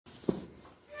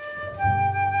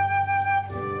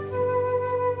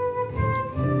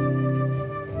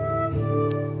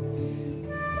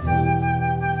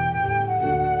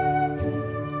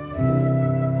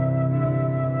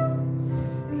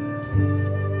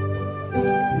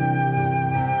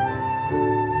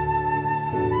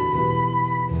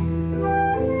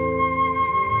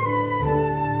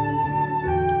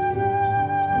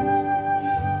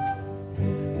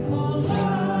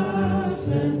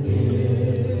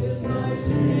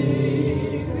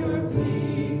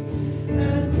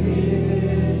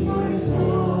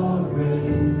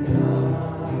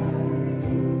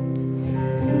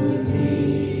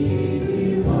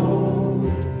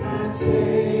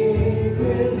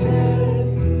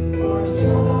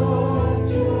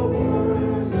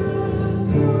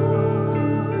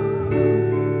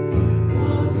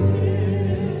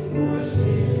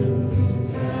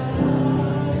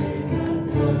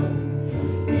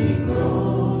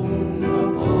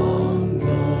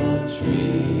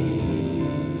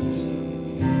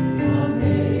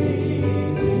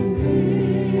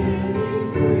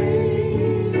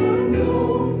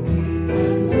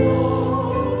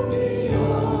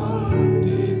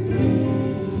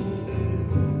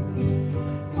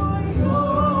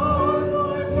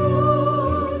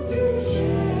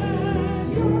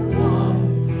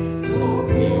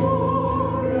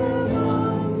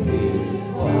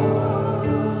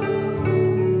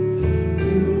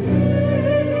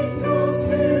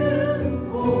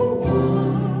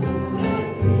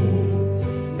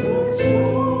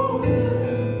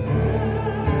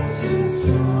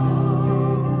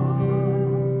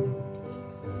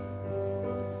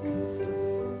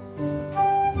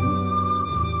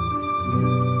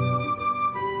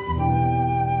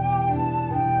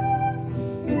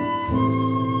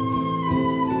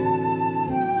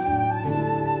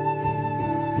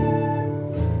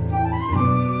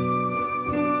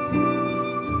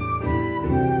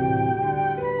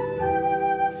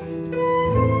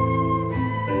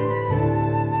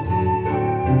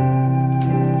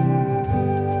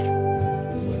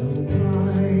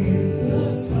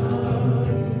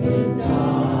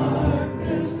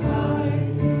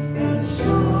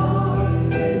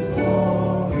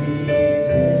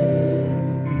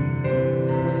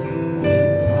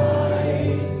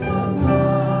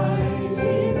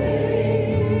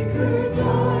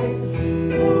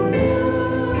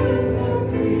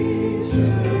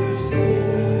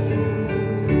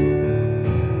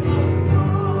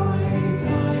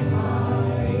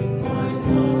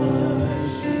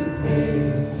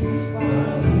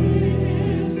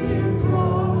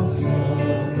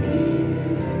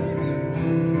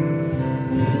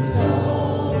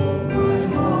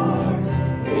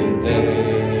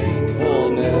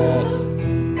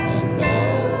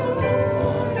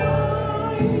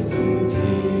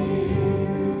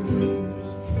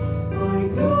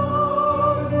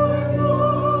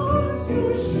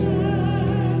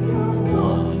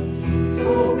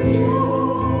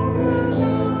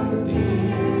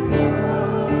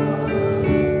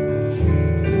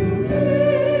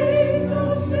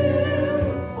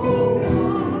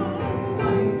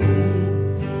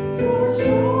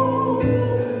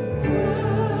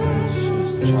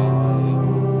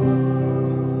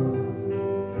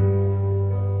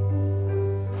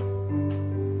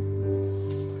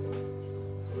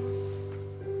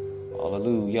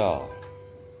Hallelujah.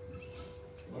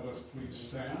 Let us please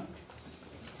stand.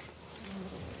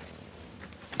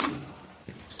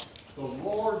 The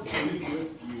Lord be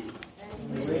with you.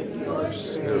 And with your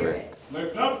spirit.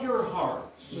 Lift up your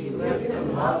hearts. We lift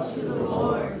them up to the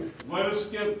Lord. Let us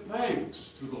give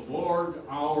thanks to the Lord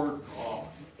our God.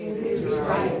 It is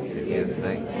right to give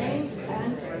Him thanks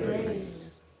and praise.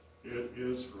 It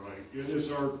is right. It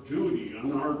is our duty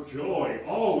and our joy,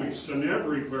 always and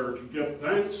everywhere, to give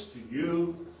thanks to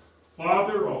you,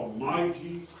 Father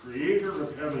Almighty, Creator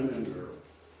of heaven and earth.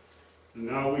 And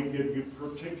now we give you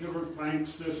particular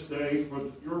thanks this day for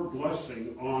your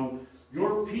blessing on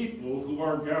your people who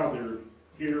are gathered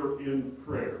here in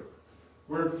prayer,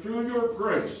 where through your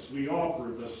grace we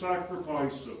offer the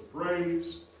sacrifice of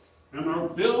praise and are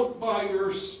built by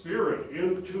your Spirit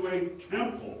into a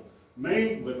temple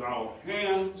made without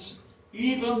hands,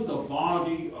 even the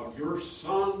body of your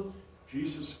Son,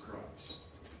 Jesus Christ.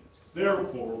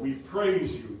 Therefore, we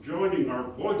praise you, joining our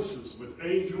voices with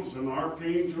angels and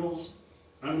archangels,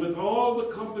 and with all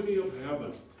the company of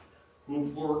heaven, who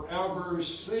forever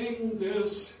sing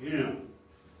this hymn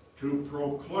to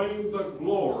proclaim the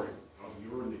glory of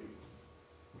your name.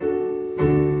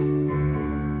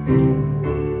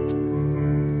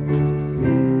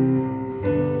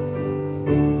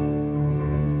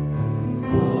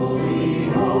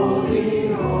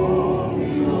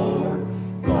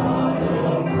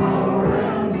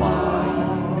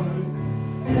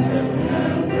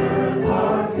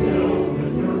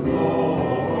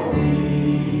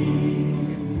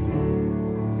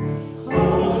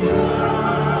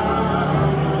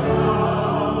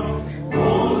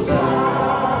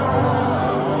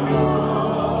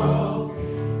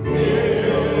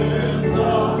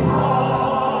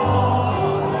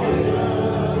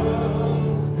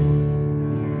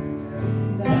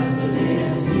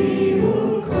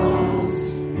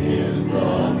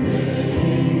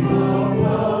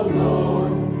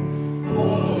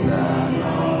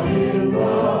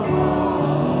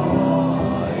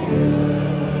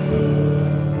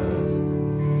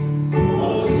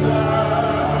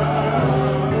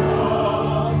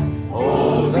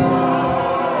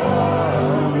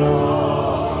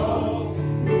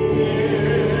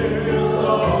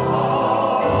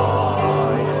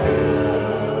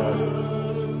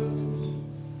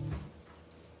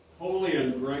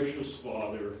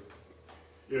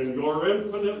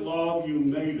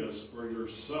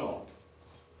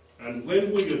 And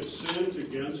when we have sinned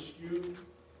against you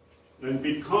and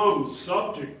become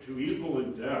subject to evil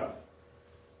and death,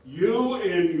 you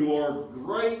in your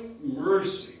great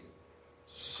mercy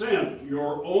sent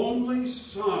your only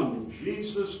Son,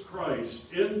 Jesus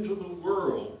Christ, into the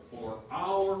world for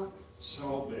our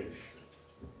salvation.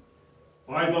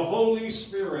 By the Holy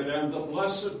Spirit and the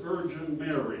Blessed Virgin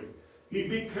Mary, he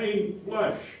became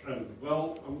flesh and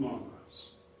dwelt among us.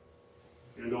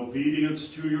 In obedience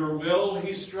to your will,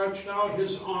 he stretched out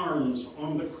his arms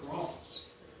on the cross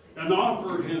and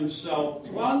offered himself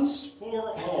once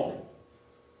for all,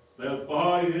 that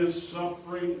by his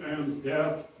suffering and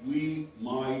death we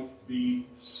might be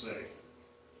saved.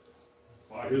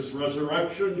 By his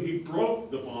resurrection, he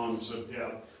broke the bonds of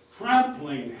death,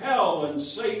 trampling hell and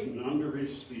Satan under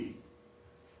his feet.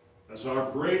 As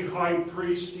our great high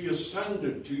priest, he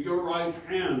ascended to your right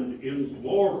hand in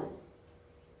glory,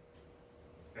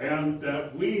 and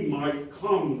that we might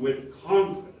come with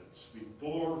confidence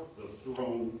before the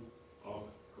throne of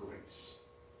grace.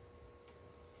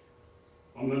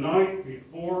 On the night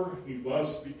before he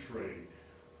was betrayed,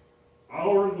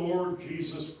 our Lord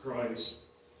Jesus Christ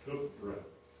took bread.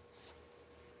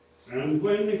 And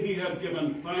when he had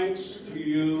given thanks to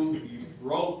you, he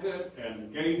broke it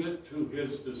and gave it to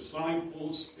his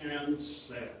disciples and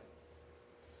said,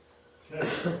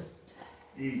 "Take,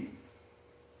 eat.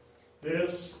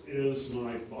 This is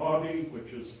my body,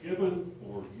 which is given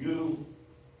for you.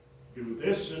 Do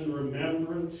this in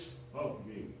remembrance of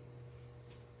me."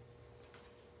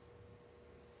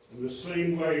 In the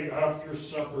same way, after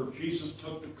supper, Jesus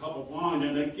took the cup of wine,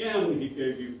 and again he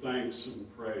gave you thanks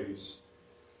and praise.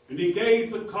 And he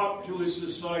gave the cup to his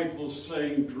disciples,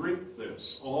 saying, "Drink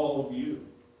this, all of you,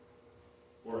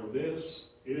 for this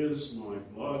is my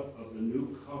blood of the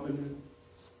new covenant,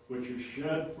 which is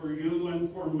shed for you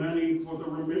and for many for the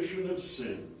remission of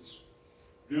sins.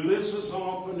 Do this as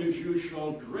often as you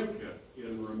shall drink it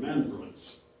in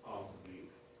remembrance of me."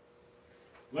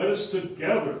 Let us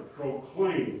together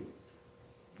proclaim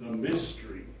the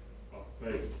mystery of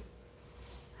faith.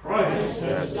 Christ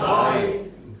has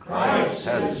died, Christ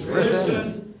has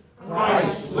risen,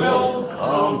 Christ will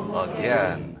come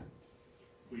again.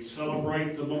 We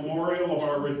celebrate the memorial of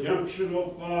our redemption,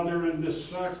 O Father, in this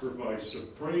sacrifice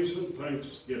of praise and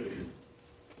thanksgiving.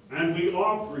 And we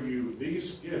offer you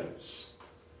these gifts.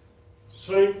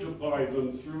 Sanctify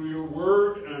them through your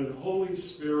word and Holy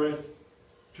Spirit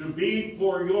to be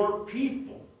for your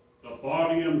people the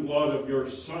body and blood of your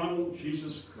Son,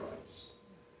 Jesus Christ.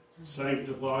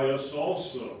 Sanctify us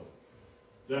also,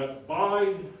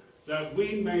 that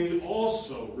we may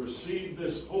also receive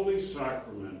this holy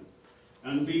sacrament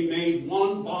and be made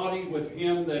one body with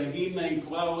him, that he may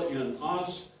dwell in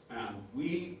us and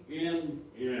we in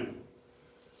him.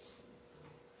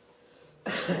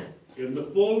 In the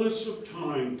fullness of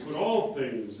time, put all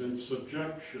things in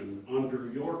subjection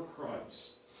under your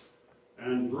Christ,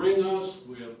 and bring us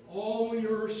with all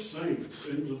your saints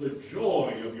into the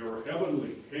joy of your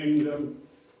heavenly kingdom,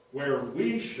 where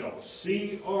we shall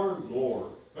see our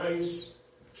Lord face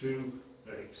to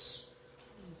face.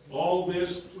 All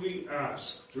this we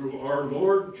ask through our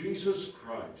Lord Jesus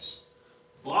Christ,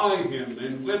 by him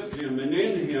and with him and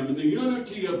in him, in the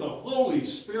unity of the Holy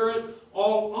Spirit.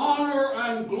 All honor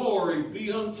and glory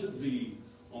be unto thee,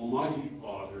 Almighty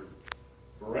Father,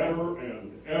 forever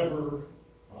and ever.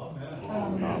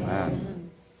 Amen.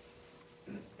 Amen.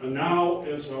 And now,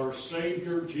 as our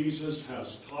Savior Jesus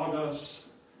has taught us,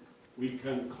 we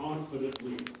can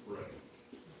confidently pray.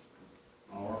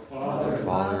 Our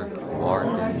Father, who art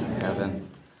in heaven,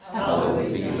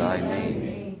 hallowed be thy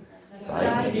name.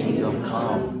 Thy kingdom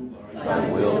come, thy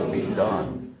will be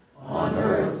done, on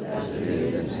earth as it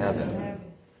is in heaven.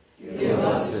 Give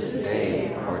us this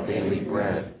day our daily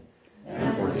bread,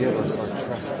 and forgive us our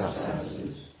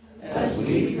trespasses, as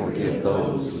we forgive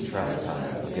those who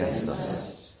trespass against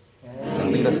us.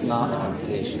 And lead us not into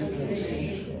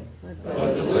temptation,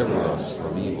 but deliver us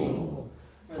from evil.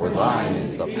 For thine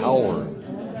is the power,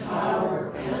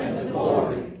 and the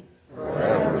glory,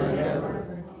 forever and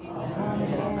ever.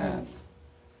 Amen.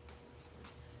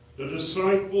 The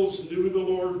disciples knew the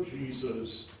Lord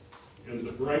Jesus in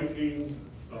the breaking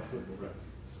of the bread.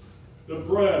 The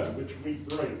bread which we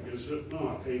break, is it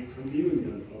not a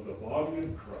communion of the body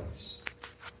of Christ?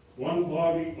 One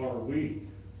body are we,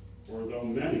 for though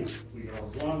many, we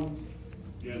are one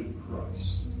in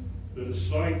Christ. The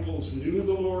disciples knew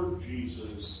the Lord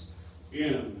Jesus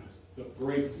in the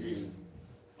breaking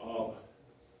of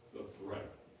the bread.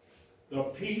 The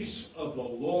peace of the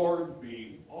Lord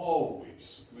be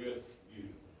always with you.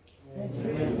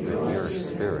 And with your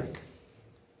spirit.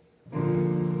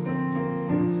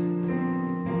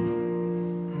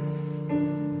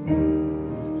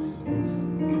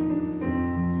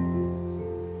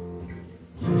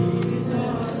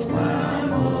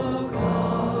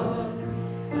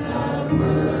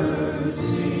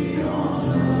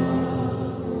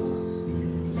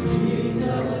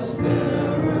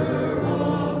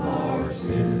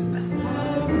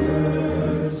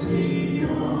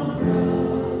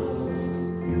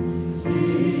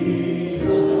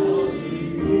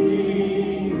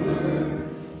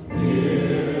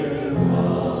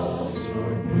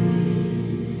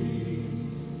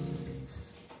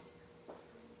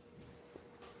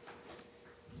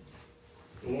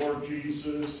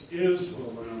 Jesus is the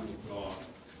Lamb of God,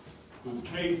 who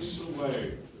takes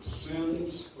away the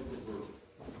sins of the world.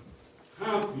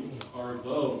 Happy are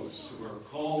those who are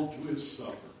called to his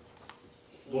supper.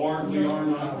 Lord, we are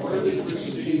not worthy to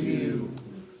receive you,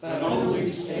 but only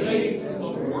say the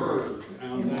word,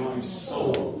 and my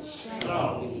soul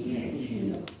shall be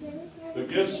healed. The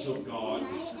gifts of God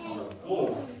are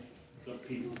for the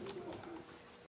people.